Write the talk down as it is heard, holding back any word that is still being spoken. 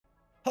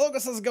Hello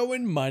guys, how's it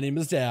going? My name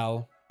is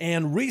Dal.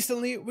 And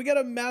recently, we got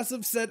a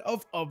massive set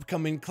of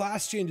upcoming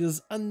class changes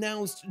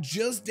announced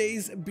just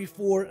days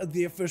before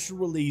the official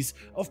release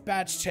of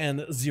patch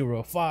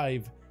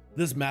 10.05.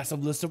 This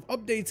massive list of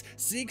updates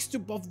seeks to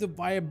buff the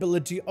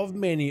viability of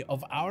many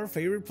of our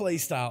favorite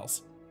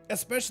playstyles,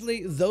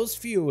 especially those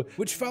few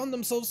which found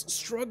themselves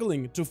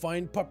struggling to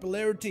find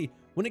popularity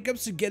when it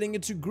comes to getting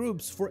into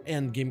groups for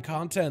endgame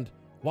content,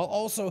 while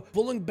also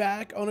pulling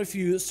back on a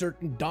few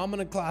certain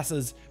dominant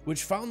classes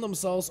which found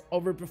themselves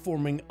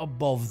overperforming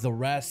above the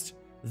rest.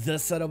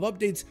 This set of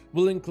updates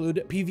will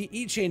include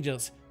PvE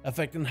changes,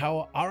 affecting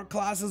how our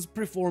classes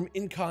perform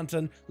in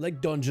content like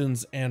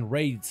dungeons and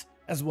raids,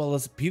 as well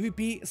as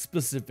PvP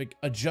specific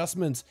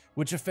adjustments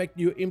which affect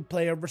you in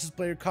player versus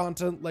player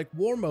content like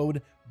war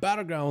mode,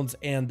 battlegrounds,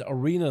 and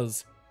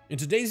arenas. In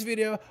today's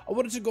video, I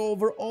wanted to go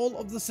over all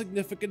of the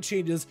significant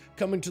changes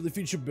coming to the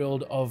future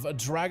build of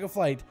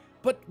Dragonflight.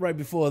 But right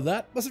before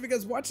that, most of you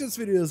guys watching these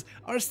videos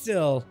are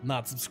still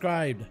not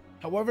subscribed.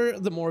 However,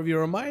 the more of you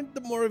remind,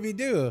 the more of you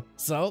do.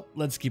 So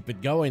let's keep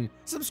it going.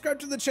 Subscribe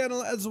to the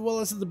channel as well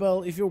as hit the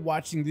bell if you're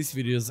watching these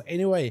videos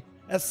anyway,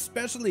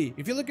 especially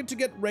if you're looking to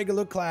get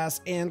regular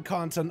class and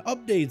content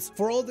updates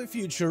for all the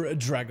future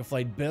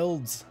Dragonflight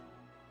builds.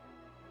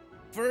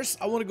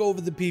 First, I want to go over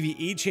the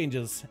PvE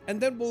changes, and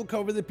then we'll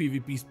cover the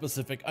PvP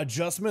specific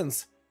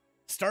adjustments.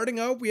 Starting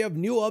out, we have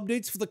new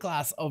updates for the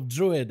class of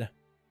Druid.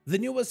 The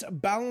newest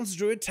balanced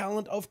Druid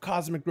talent of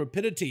Cosmic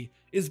Rapidity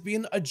is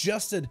being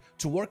adjusted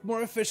to work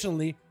more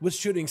efficiently with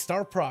shooting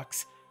star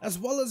procs, as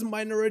well as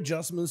minor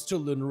adjustments to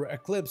Lunar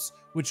Eclipse,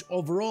 which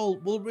overall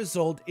will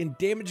result in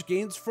damage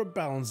gains for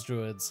balanced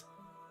Druids.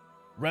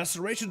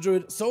 Restoration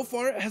Druid so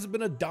far has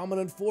been a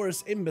dominant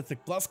force in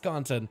Mythic Plus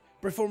content,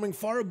 performing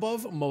far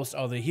above most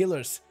other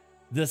healers.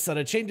 This set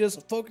of changes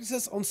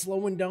focuses on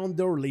slowing down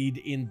their lead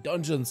in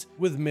dungeons,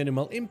 with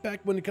minimal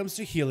impact when it comes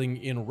to healing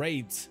in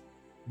raids.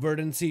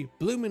 Verdancy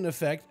Blooming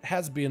effect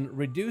has been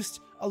reduced,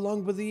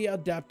 along with the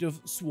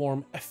adaptive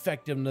swarm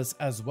effectiveness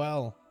as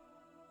well.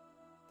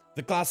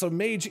 The class of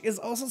Mage is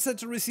also set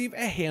to receive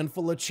a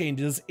handful of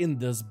changes in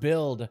this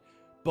build.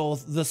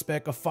 Both the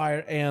spec of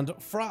Fire and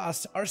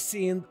Frost are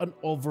seeing an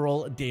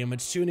overall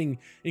damage tuning,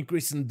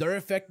 increasing their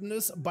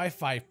effectiveness by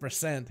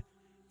 5%.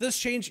 This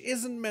change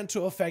isn't meant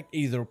to affect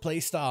either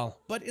playstyle,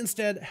 but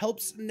instead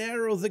helps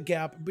narrow the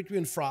gap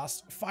between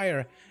Frost,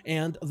 Fire,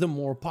 and the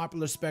more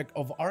popular spec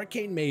of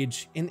Arcane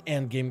Mage in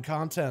endgame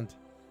content.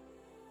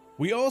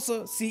 We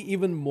also see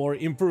even more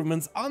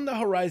improvements on the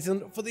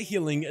horizon for the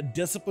healing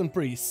Discipline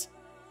Priests,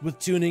 with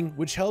tuning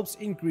which helps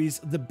increase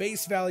the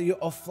base value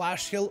of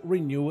Flash Heal,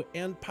 Renew,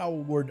 and Power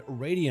Word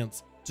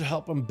Radiance to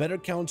help them better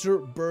counter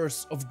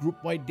bursts of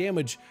group-wide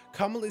damage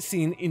commonly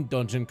seen in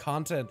dungeon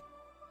content.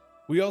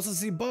 We also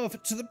see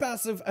buff to the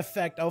passive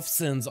effect of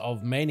Sins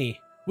of Many,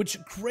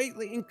 which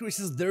greatly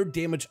increases their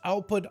damage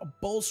output,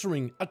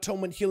 bolstering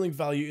atonement healing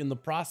value in the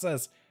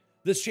process.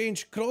 This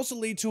change could also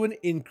lead to an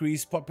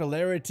increased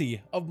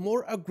popularity of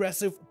more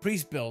aggressive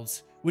priest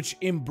builds, which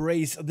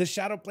embrace the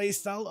shadow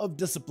playstyle of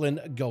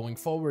Discipline going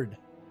forward.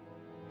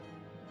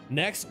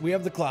 Next, we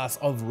have the class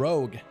of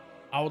Rogue.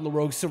 Outlaw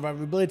Rogue's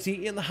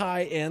survivability in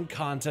high-end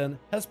content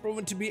has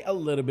proven to be a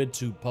little bit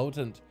too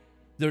potent.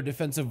 Their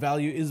defensive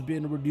value is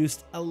being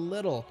reduced a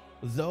little,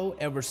 though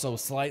ever so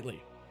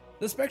slightly.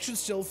 The spec should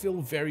still feel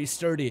very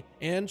sturdy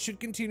and should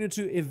continue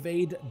to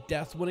evade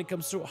death when it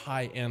comes to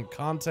high-end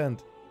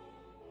content.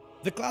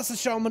 The class of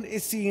Shaman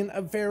is seeing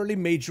a fairly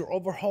major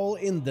overhaul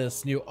in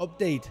this new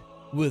update,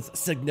 with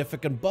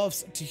significant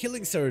buffs to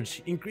Healing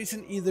Surge,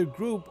 increasing either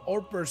group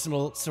or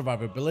personal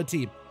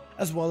survivability,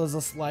 as well as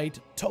a slight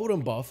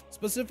totem buff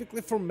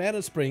specifically for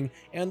Mana Spring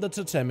and the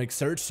Totemic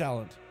Surge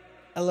talent.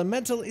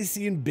 Elemental is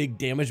seeing big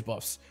damage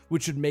buffs,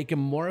 which should make him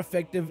more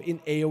effective in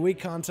AoE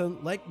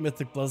content like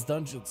Mythic Plus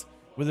dungeons,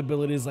 with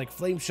abilities like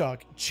Flame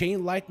Shock,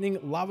 Chain Lightning,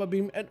 Lava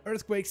Beam, and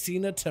Earthquake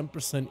seeing a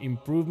 10%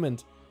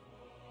 improvement.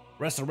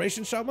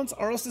 Restoration Shamans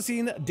are also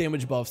seeing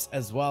damage buffs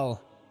as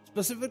well,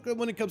 specifically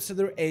when it comes to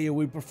their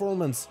AoE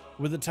performance,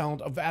 with the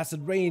talent of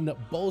Acid Rain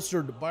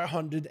bolstered by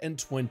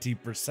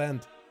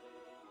 120%.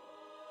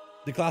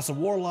 The class of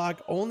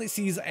Warlock only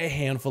sees a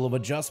handful of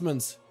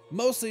adjustments,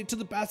 mostly to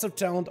the passive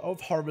talent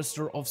of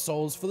Harvester of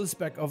Souls for the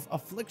spec of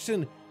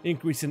Affliction,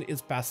 increasing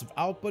its passive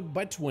output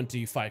by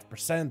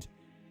 25%.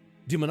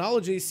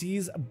 Demonology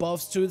sees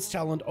buffs to its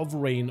talent of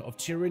Reign of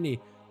Tyranny,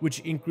 which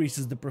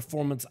increases the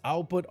performance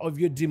output of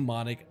your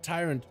demonic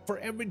tyrant for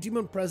every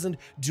demon present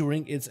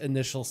during its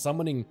initial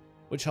summoning,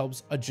 which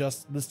helps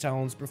adjust this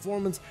talent's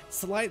performance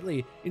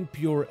slightly in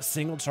pure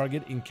single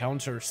target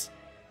encounters.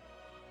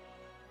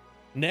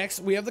 Next,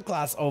 we have the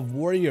class of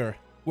Warrior,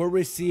 where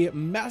we see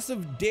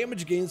massive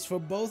damage gains for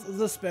both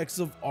the specs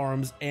of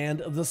Arms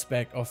and the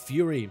spec of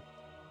Fury.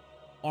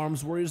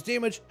 Arms Warrior's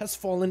damage has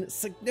fallen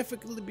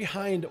significantly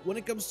behind when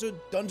it comes to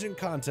dungeon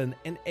content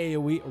and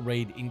AoE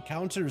raid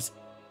encounters.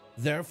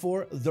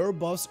 Therefore, their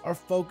buffs are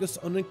focused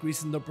on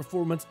increasing their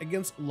performance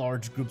against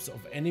large groups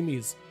of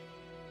enemies.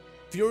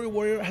 Fury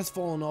Warrior has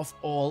fallen off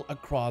all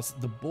across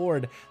the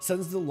board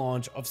since the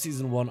launch of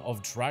Season 1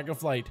 of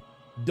Dragonflight,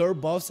 Their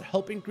buffs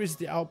help increase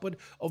the output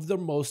of their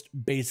most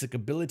basic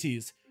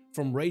abilities,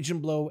 from Rage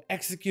and Blow,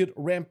 Execute,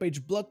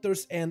 Rampage,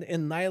 Bloodthirst, and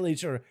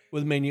Annihilator,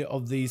 with many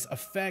of these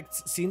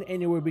effects seen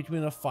anywhere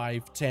between a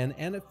 5, 10,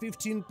 and a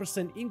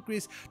 15%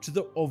 increase to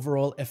the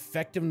overall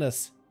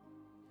effectiveness.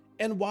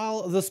 And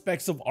while the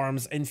specs of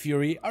Arms and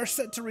Fury are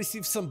set to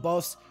receive some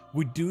buffs,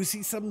 we do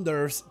see some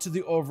nerfs to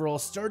the overall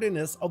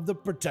sturdiness of the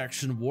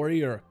Protection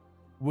Warrior,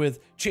 with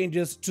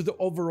changes to the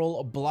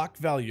overall block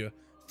value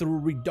through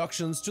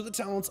reductions to the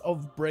talents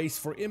of Brace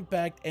for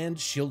Impact and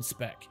Shield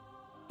spec,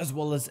 as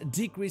well as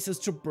decreases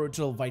to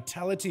Brutal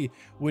Vitality,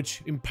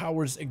 which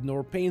empowers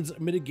Ignore Pain's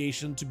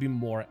mitigation to be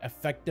more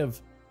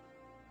effective.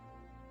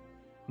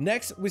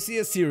 Next, we see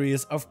a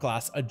series of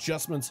class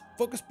adjustments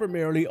focused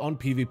primarily on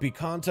PvP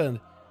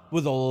content,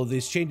 with all of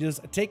these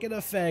changes taking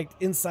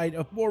effect inside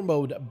of War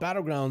Mode,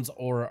 Battlegrounds,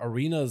 or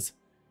Arenas.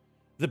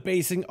 The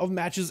pacing of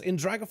matches in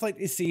Dragonflight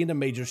is seeing a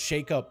major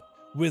shakeup,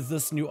 with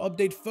this new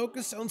update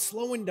focused on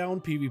slowing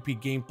down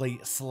PvP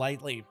gameplay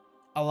slightly,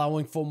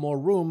 allowing for more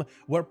room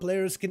where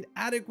players can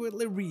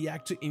adequately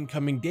react to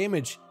incoming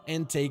damage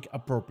and take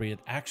appropriate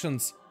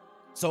actions.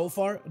 So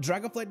far,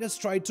 Dragonflight has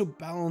tried to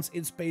balance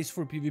its pace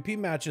for PvP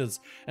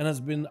matches and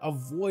has been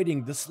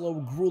avoiding the slow,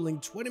 grueling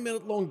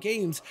 20-minute long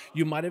games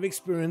you might have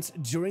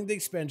experienced during the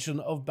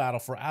expansion of Battle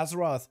for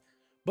Azeroth.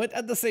 But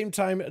at the same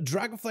time,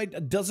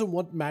 Dragonflight doesn't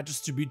want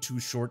matches to be too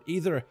short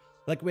either,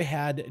 like we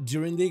had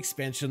during the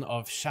expansion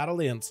of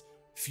Shadowlands,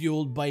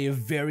 fueled by a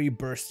very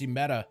bursty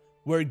meta,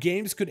 where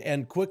games could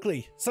end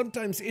quickly,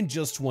 sometimes in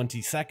just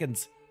 20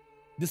 seconds.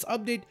 This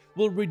update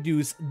will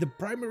reduce the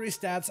primary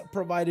stats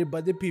provided by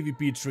the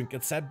PvP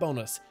Trinket set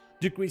bonus,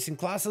 decreasing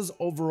classes'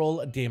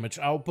 overall damage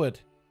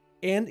output,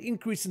 and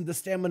increasing the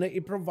stamina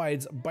it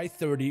provides by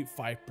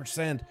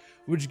 35%,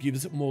 which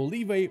gives more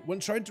leeway when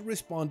trying to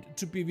respond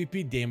to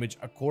PvP damage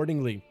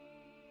accordingly.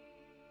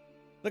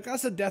 The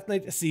class of Death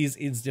Knight sees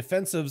its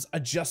defensives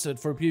adjusted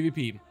for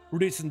PvP,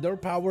 reducing their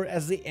power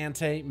as the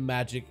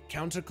anti-magic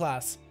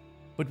counterclass.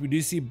 But we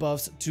do see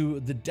buffs to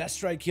the Death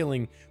Strike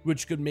healing,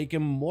 which could make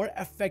him more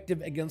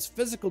effective against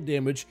physical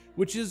damage,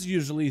 which is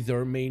usually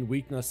their main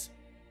weakness.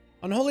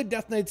 Unholy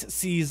Death Knight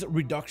sees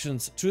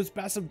reductions to its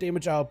passive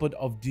damage output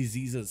of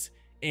diseases,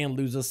 and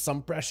loses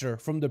some pressure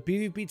from the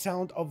PvP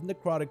talent of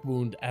Necrotic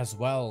Wound as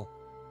well.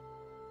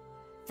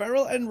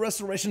 Feral and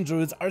Restoration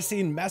Druids are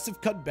seeing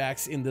massive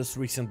cutbacks in this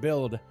recent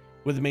build,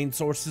 with main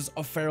sources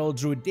of Feral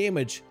Druid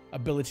damage,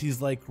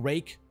 abilities like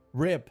Rake,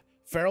 Rip,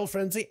 Feral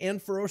Frenzy,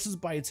 and Ferocious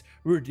Bites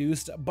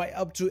reduced by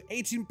up to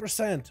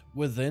 18%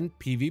 within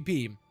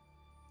PvP.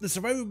 The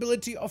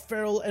survivability of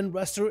Feral and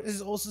Restore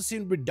is also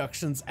seeing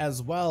reductions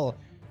as well,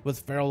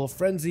 with Feral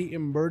Frenzy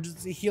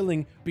emergency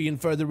healing being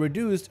further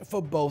reduced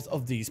for both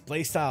of these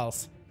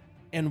playstyles.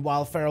 And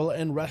while Feral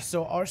and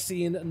Resto are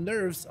seeing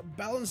nerfs,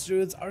 Balanced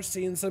Druids are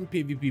seeing some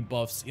PvP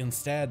buffs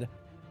instead,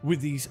 with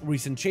these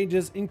recent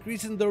changes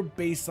increasing their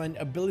baseline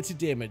ability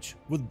damage,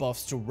 with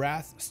buffs to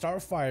Wrath,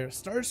 Starfire,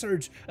 Star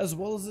Surge, as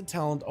well as the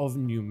talent of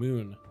New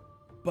Moon.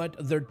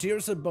 But their tier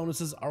set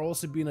bonuses are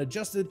also being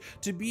adjusted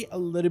to be a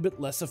little bit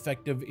less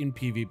effective in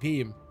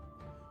PvP.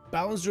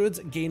 Balanced Druids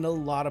gain a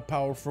lot of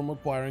power from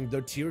acquiring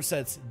their tier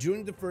sets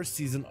during the first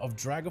season of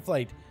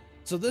Dragonflight,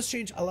 so this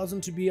change allows them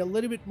to be a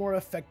little bit more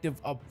effective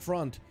up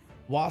front,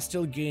 while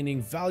still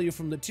gaining value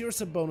from the tier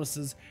set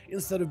bonuses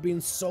instead of being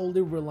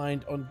solely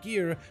reliant on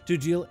gear to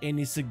deal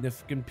any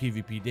significant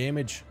PvP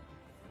damage.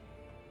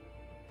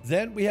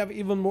 Then we have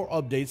even more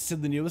updates to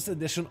the newest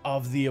edition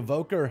of the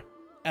Evoker.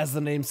 As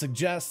the name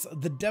suggests,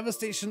 the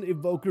Devastation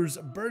Evoker's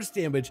burst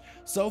damage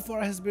so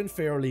far has been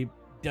fairly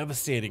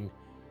devastating.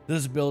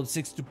 This build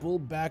seeks to pull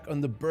back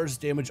on the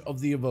burst damage of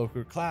the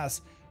Evoker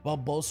class, while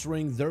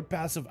bolstering their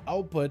passive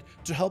output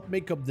to help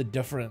make up the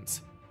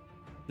difference.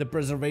 The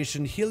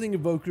Preservation Healing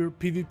Evoker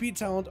PvP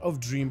talent of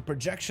Dream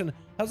Projection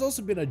has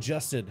also been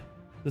adjusted.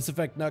 This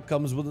effect now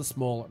comes with a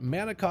small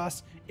mana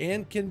cost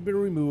and can be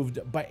removed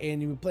by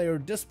any player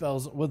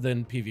dispels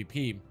within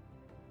PvP.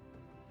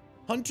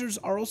 Hunters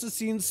are also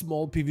seeing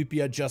small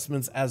PvP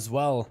adjustments as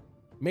well,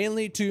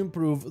 mainly to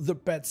improve the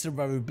pet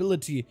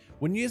survivability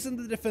when using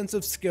the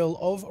defensive skill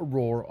of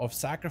Roar of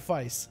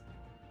Sacrifice.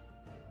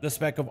 The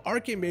spec of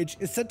Arcane Mage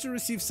is set to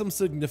receive some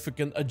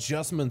significant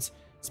adjustments,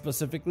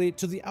 specifically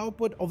to the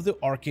output of the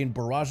Arcane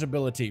Barrage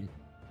ability.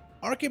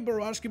 Arcane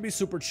Barrage can be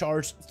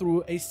supercharged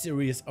through a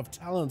series of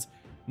talents,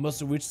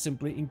 most of which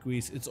simply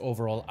increase its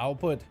overall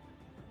output.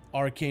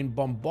 Arcane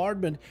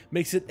Bombardment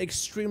makes it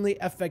extremely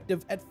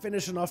effective at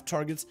finishing off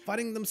targets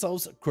finding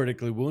themselves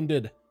critically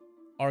wounded.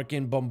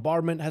 Arcane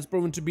Bombardment has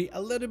proven to be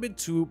a little bit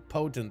too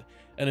potent,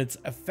 and its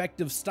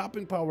effective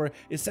stopping power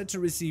is set to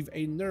receive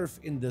a nerf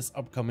in this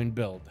upcoming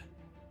build.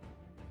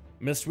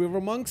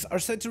 Mistweaver Monks are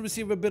set to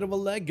receive a bit of a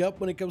leg up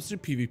when it comes to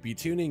PvP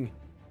tuning,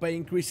 by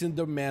increasing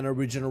their mana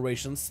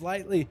regeneration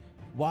slightly,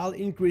 while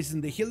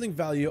increasing the healing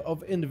value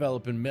of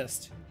Enveloping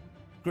Mist.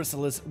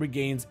 Chrysalis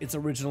regains its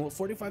original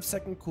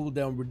 45-second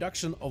cooldown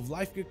reduction of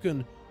Life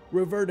Cocoon,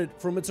 reverted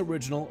from its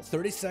original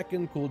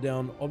 30-second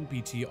cooldown on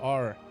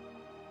PTR.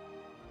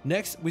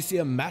 Next, we see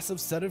a massive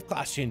set of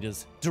class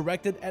changes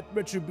directed at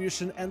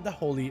Retribution and the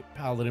Holy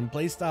Paladin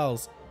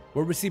playstyles,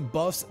 where we see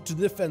buffs to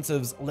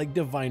defensives like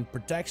Divine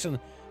Protection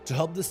to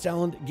help this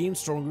talent gain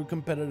stronger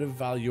competitive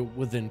value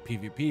within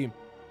PvP,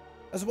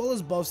 as well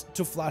as buffs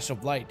to Flash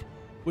of Light,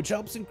 which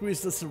helps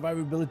increase the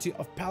survivability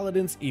of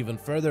Paladins even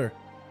further.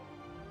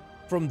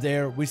 From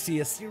there, we see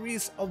a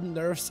series of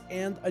nerfs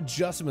and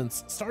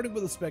adjustments, starting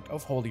with the spec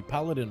of Holy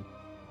Paladin.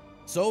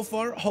 So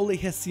far, Holy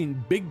has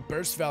seen big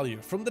burst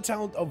value from the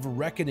talent of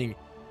Reckoning,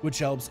 which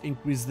helps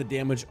increase the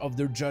damage of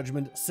their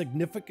judgment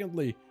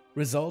significantly,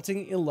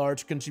 resulting in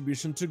large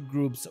contribution to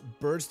groups'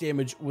 burst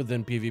damage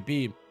within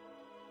PvP.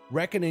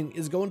 Reckoning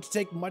is going to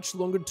take much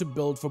longer to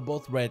build for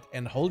both Red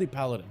and Holy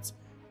Paladins,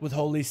 with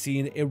Holy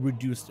seeing a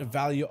reduced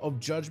value of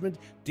judgment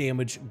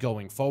damage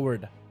going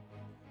forward.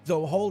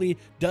 Though Holy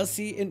does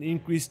see an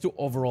increase to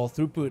overall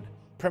throughput,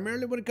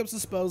 primarily when it comes to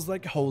spells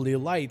like Holy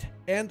Light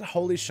and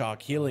Holy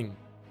Shock Healing.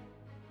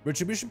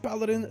 Retribution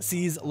Paladin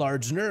sees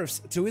large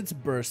nerfs to its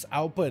burst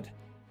output,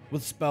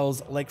 with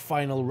spells like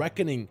Final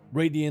Reckoning,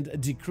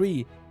 Radiant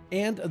Decree,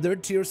 and their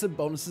tier set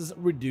bonuses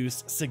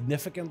reduced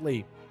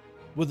significantly.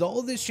 With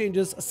all these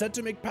changes set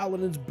to make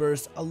Paladin's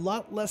burst a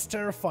lot less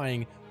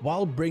terrifying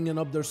while bringing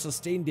up their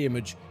sustained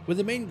damage, with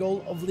the main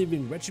goal of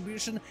leaving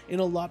Retribution in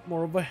a lot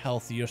more of a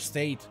healthier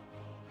state.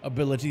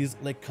 Abilities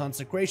like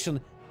Consecration,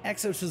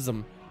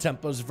 Exorcism,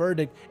 Templar's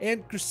Verdict,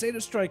 and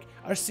Crusader Strike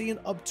are seeing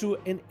up to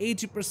an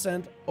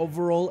 80%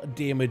 overall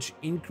damage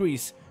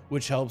increase,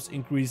 which helps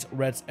increase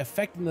Red's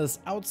effectiveness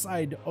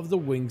outside of the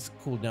Wing's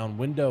cooldown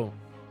window.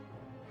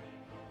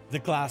 The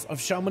class of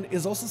Shaman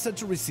is also set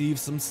to receive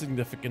some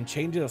significant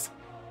changes.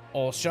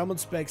 All Shaman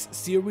specs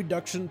see a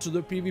reduction to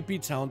the PvP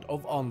talent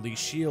of Unleash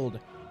Shield.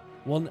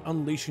 When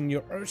unleashing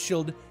your Earth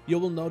Shield, you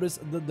will notice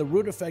that the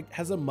root effect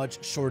has a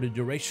much shorter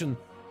duration,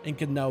 and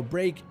can now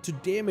break to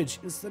damage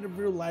instead of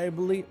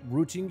reliably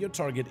rooting your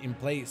target in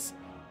place.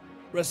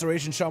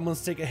 Restoration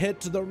Shamans take a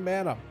hit to their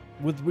mana,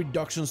 with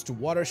reductions to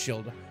Water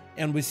Shield,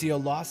 and we see a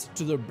loss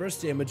to their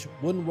burst damage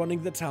when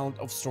running the talent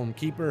of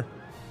Stormkeeper.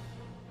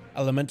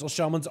 Elemental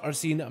Shamans are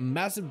seeing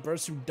massive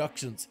burst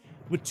reductions,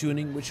 with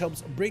tuning which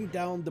helps bring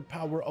down the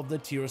power of the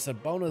tier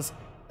set bonus,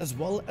 as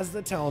well as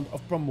the talent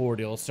of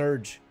Primordial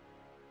Surge.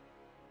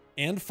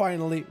 And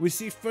finally, we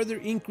see further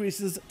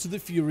increases to the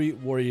Fury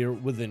Warrior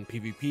within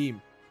PvP.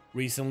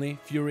 Recently,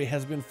 Fury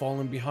has been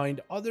falling behind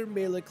other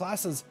melee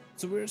classes,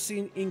 so we're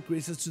seeing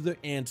increases to the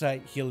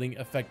anti-healing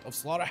effect of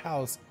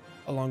Slaughterhouse,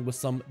 along with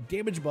some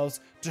damage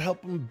buffs to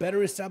help him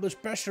better establish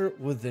pressure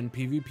within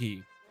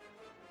PvP.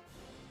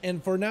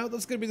 And for now,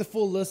 that's going to be the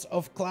full list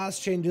of class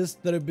changes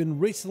that have been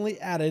recently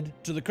added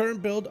to the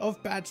current build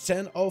of patch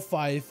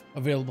 10.05,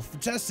 available for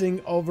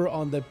testing over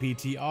on the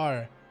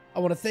PTR. I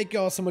want to thank you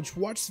all so much for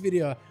watching this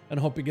video and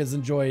hope you guys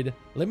enjoyed.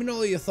 Let me know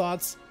all your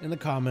thoughts in the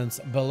comments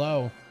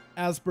below.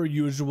 As per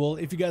usual,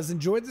 if you guys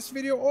enjoyed this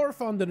video or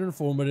found it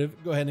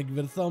informative, go ahead and give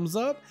it a thumbs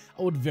up.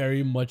 I would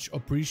very much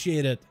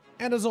appreciate it.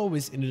 And as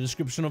always, in the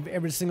description of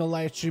every single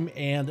live stream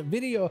and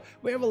video,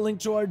 we have a link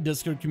to our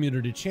Discord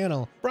community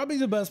channel. Probably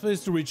the best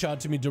place to reach out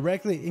to me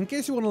directly in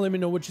case you want to let me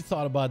know what you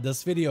thought about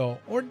this video,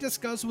 or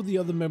discuss with the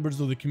other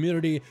members of the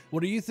community what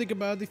do you think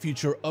about the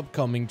future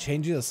upcoming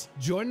changes.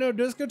 Join our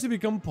Discord to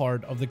become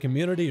part of the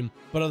community.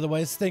 But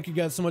otherwise, thank you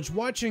guys so much for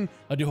watching.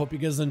 I do hope you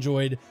guys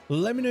enjoyed.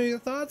 Let me know your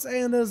thoughts,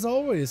 and as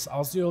always,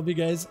 I'll see all of you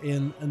guys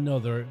in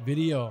another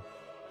video.